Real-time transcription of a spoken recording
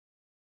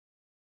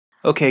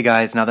Okay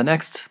guys, now the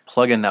next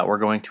plugin that we're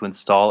going to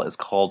install is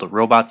called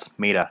Robots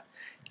Meta,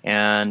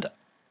 and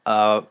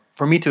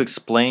for me to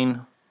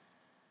explain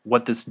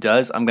what this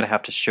does, I'm going to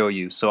have to show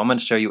you. So I'm going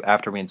to show you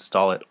after we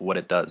install it what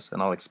it does,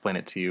 and I'll explain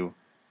it to you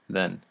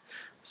then.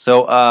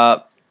 So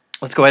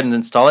let's go ahead and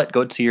install it.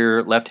 Go to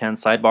your left hand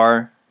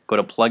sidebar, go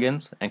to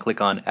Plugins, and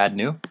click on Add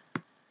New.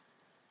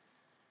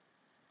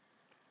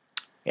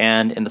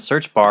 And in the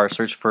search bar,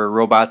 search for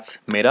Robots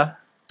Meta,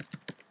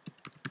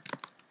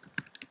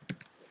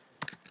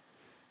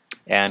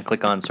 and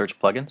click on Search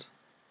Plugins.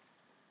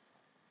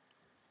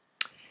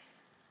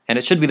 And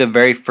it should be the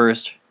very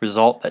first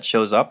result that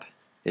shows up.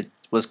 It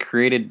was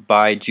created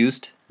by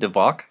Juiced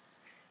Devok.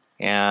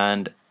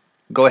 And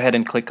go ahead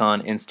and click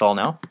on Install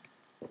Now.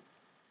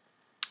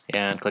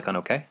 And click on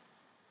OK.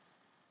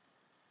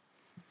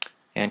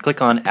 And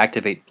click on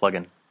Activate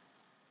Plugin.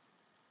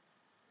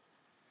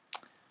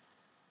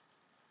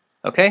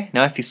 Okay,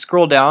 now if you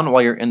scroll down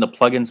while you're in the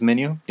Plugins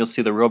menu, you'll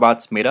see the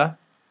Robots Meta.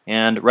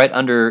 And right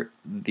under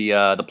the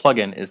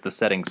plugin is the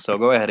settings. So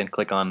go ahead and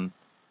click on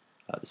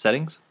the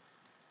settings.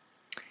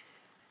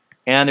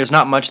 And there's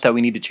not much that we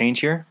need to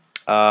change here.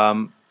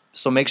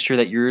 So make sure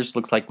that yours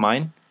looks like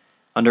mine.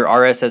 Under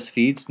RSS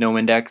feeds, no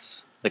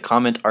index, the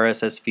comment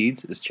RSS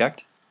feeds is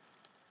checked.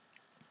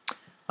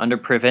 Under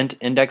prevent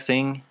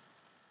indexing,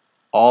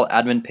 all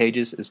admin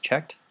pages is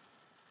checked.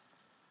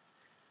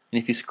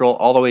 And if you scroll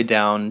all the way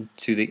down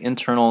to the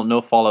internal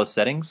nofollow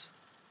settings,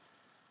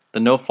 the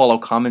nofollow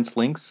comments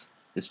links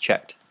is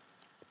checked.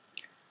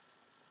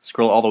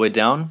 Scroll all the way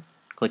down,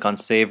 click on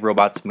Save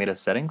Robots Meta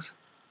Settings.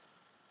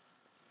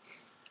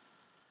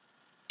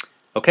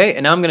 Okay,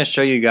 and now I'm going to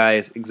show you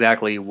guys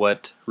exactly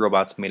what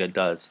Robots Meta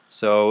does.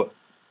 So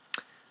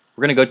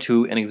we're going to go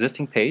to an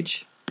existing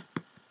page.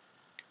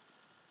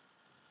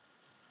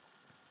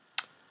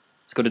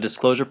 Let's go to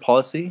Disclosure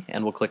Policy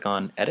and we'll click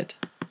on Edit.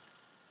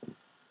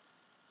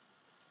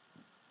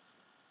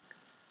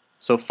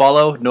 So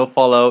follow, no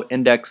follow,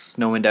 index,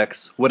 no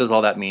index, what does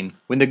all that mean?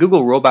 When the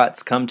Google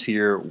robots come to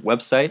your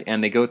website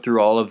and they go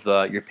through all of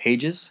your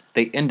pages,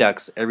 they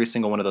index every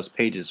single one of those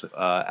pages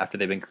after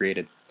they've been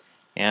created.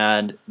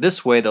 And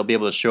this way they'll be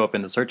able to show up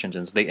in the search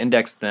engines. They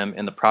index them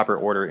in the proper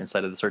order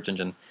inside of the search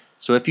engine.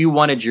 So if you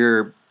wanted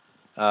your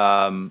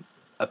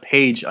a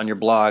page on your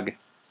blog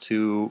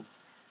to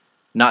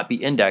not be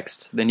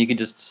indexed, then you could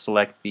just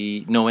select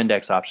the no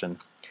index option.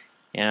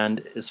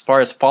 And as far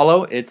as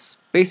follow,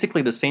 it's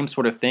basically the same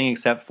sort of thing,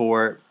 except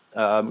for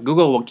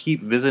Google will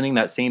keep visiting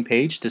that same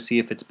page to see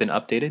if it's been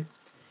updated.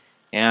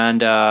 And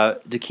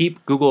to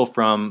keep Google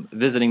from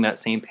visiting that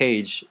same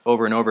page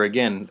over and over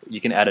again, you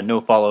can add a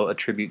no-follow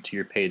attribute to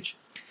your page.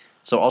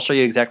 So I'll show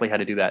you exactly how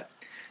to do that.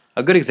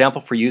 A good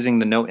example for using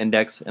the no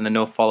index and the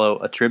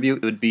no-follow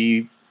attribute would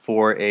be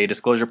for a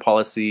disclosure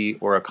policy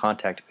or a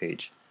contact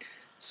page.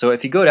 So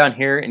if you go down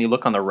here and you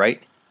look on the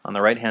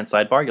right-hand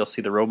sidebar, you'll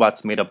see the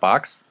Robots Meta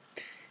box.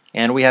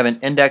 And we have an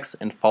index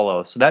and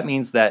follow. So that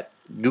means that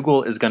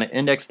Google is going to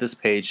index this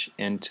page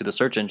into the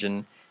search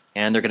engine,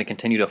 and they're going to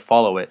continue to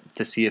follow it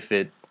to see if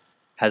it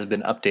has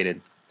been updated.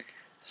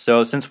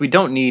 So since we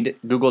don't need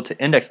Google to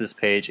index this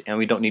page and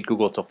we don't need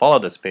Google to follow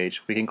this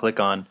page, we can click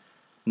on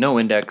no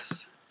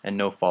index and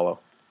no follow.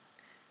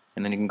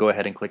 And then you can go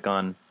ahead and click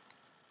on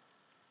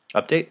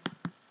update.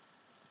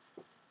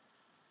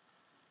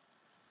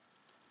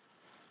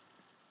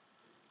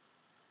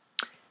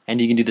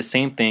 And you can do the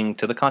same thing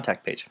to the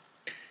contact page.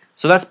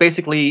 So that's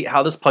basically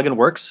how this plugin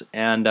works,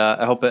 and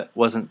I hope it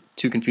wasn't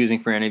too confusing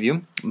for any of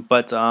you.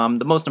 But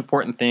the most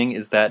important thing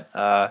is that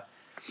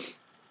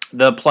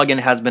the plugin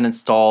has been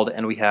installed,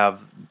 and we have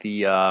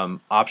the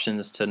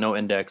options to no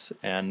index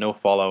and no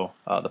follow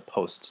the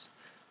posts.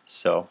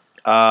 So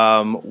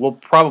we'll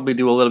probably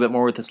do a little bit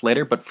more with this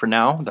later, but for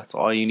now, that's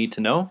all you need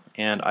to know,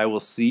 and I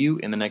will see you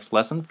in the next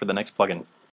lesson for the next plugin.